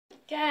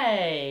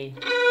Okay.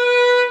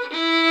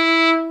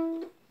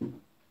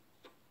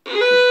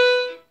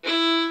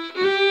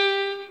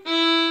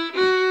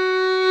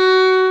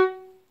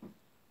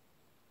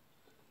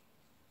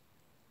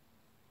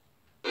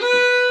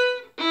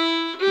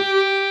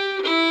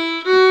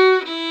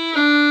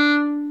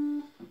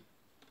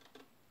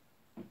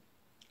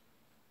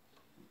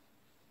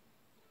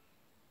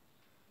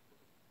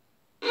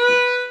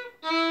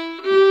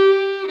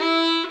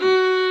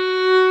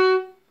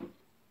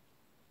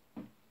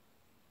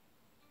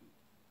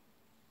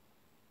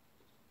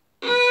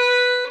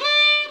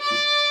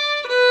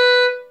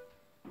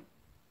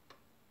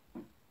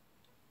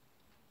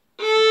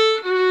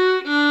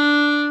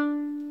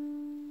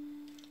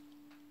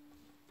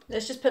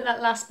 Let's just put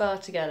that last bar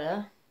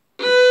together.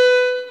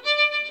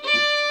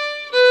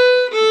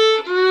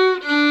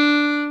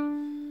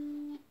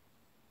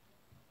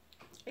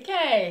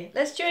 Okay,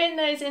 let's join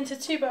those into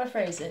 2-bar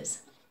phrases.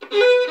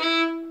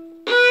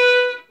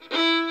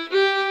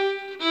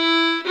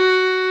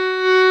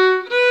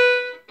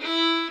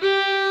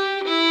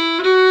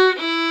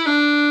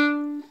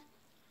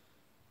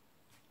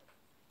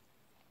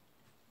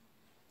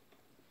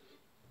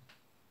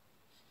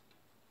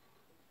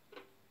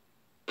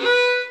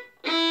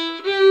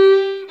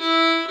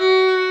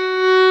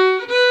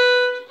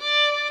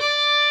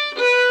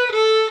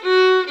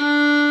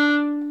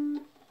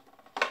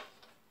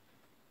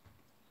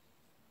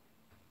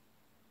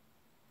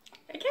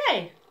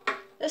 Okay,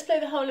 let's play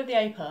the whole of the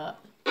A part.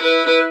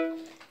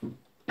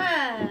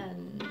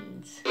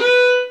 And...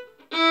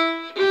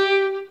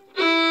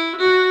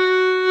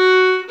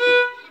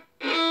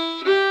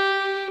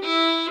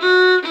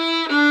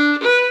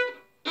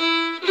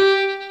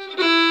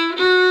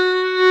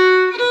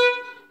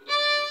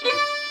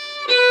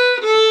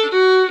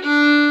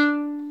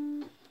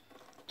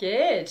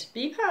 Good,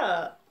 B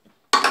part.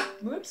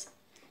 Whoops.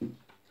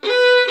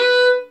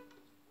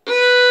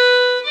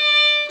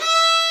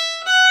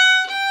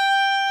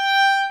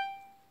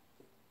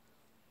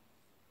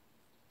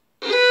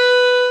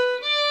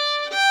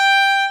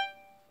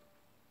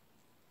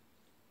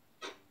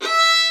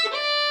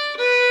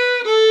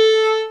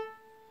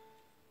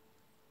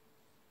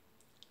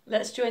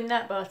 Let's join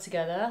that bar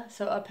together.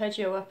 So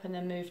arpeggio up and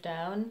then move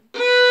down.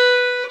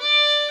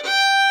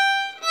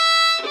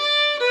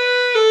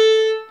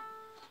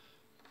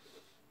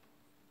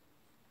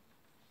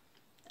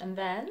 And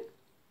then...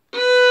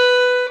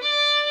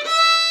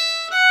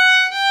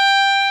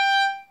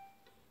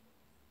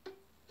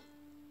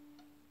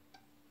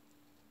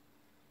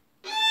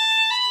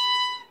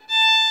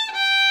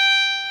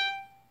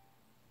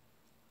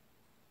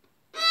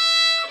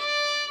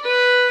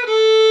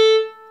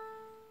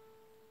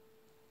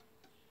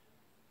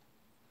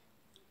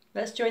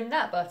 Let's join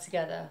that bar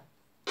together.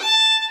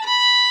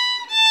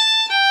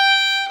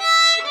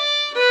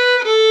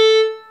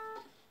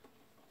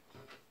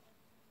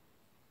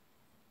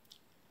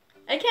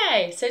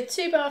 Okay, so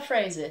 2-bar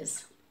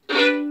phrases.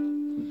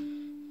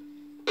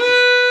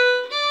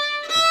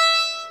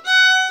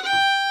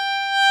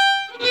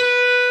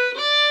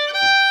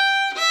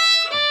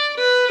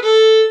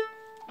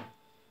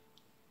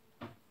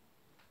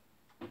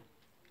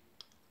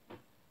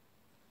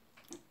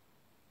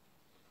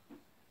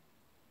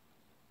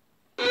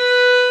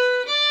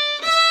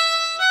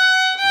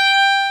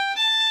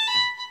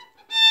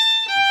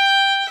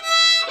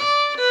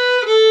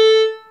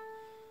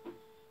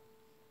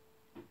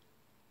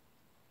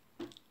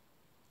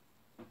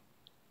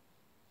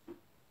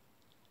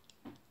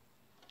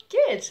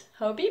 Good,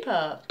 whole B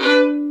part.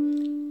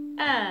 And...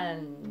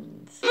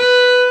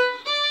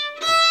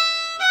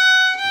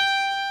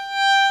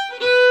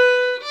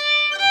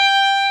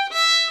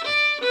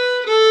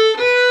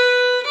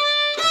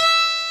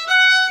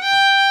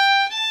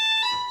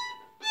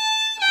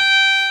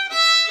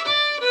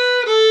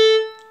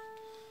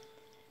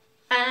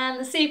 And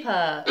the C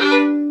part.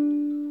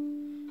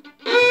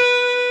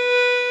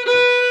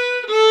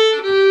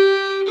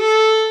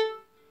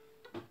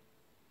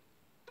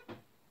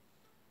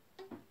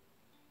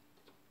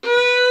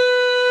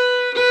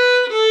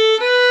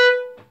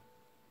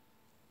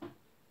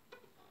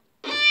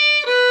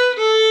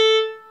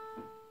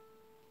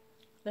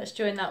 Let's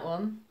join that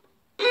one.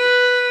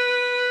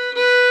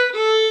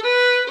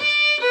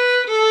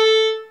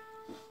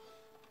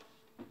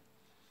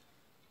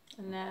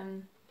 And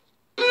then...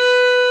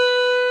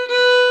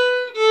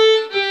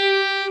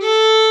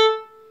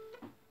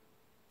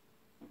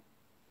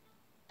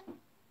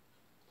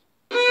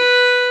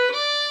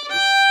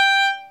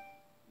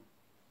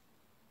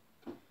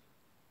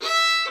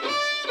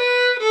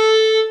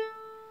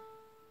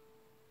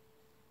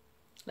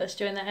 Let's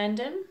join the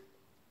ending.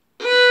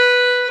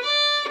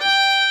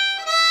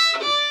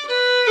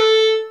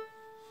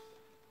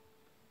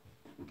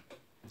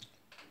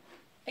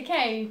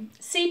 Okay,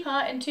 C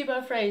part in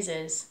 2-bar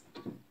phrases.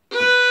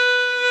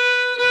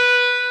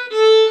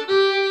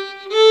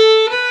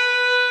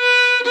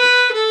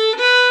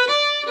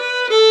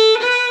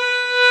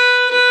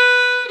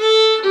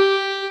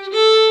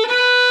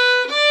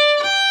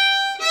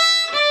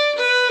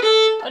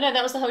 Oh no,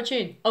 that was the whole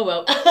tune. Oh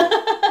well.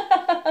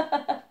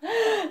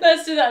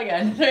 do that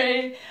again.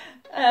 3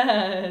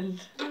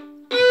 and...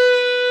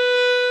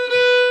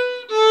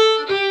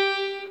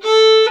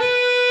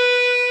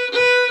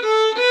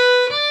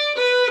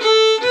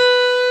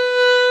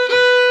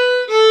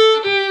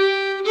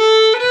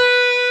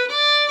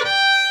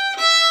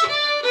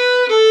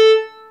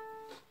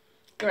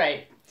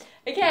 Great.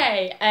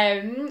 Okay,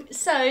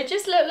 so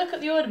just look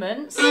at the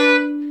ornaments.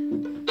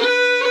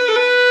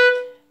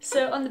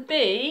 So on the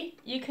B,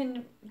 you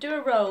can do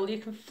a roll, you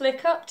can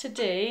flick up to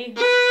D,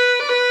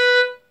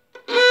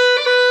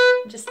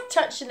 just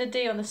touching the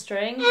D on the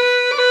string,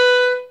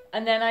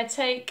 and then I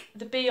take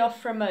the B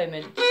off for a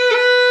moment.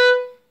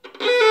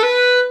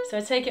 So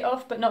I take it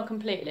off but not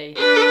completely.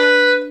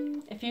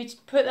 If you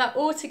put that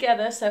all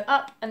together, so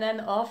up and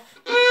then off,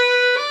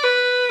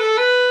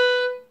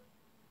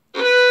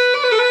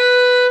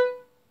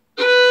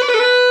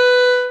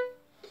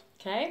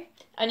 okay,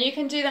 and you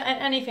can do that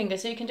at any finger,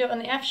 so you can do it on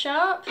the F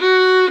sharp.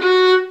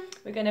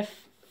 We're going to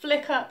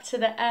flick up to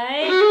the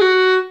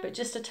A, but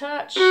just a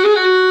touch,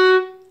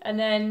 and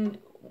then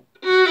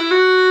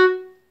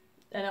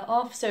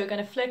off, so we're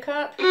going to flick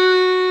up.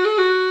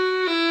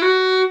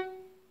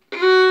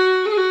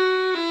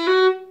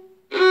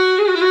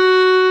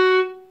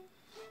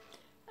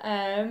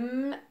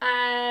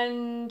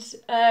 And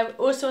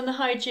also on the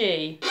high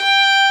G.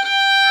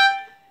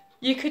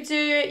 You could do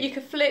it, you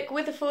could flick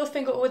with the fourth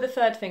finger or with the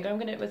third finger. I'm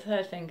going to do it with the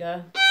third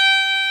finger.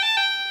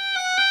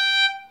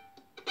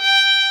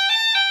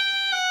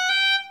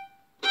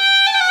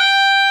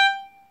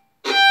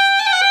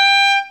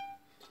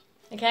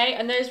 Okay,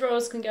 and those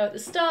rolls can go at the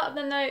start of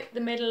the note,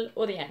 the middle,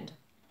 or the end.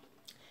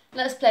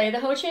 Let's play the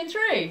whole tune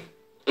through.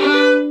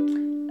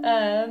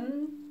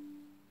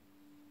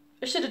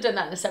 I should have done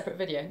that in a separate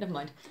video, never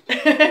mind.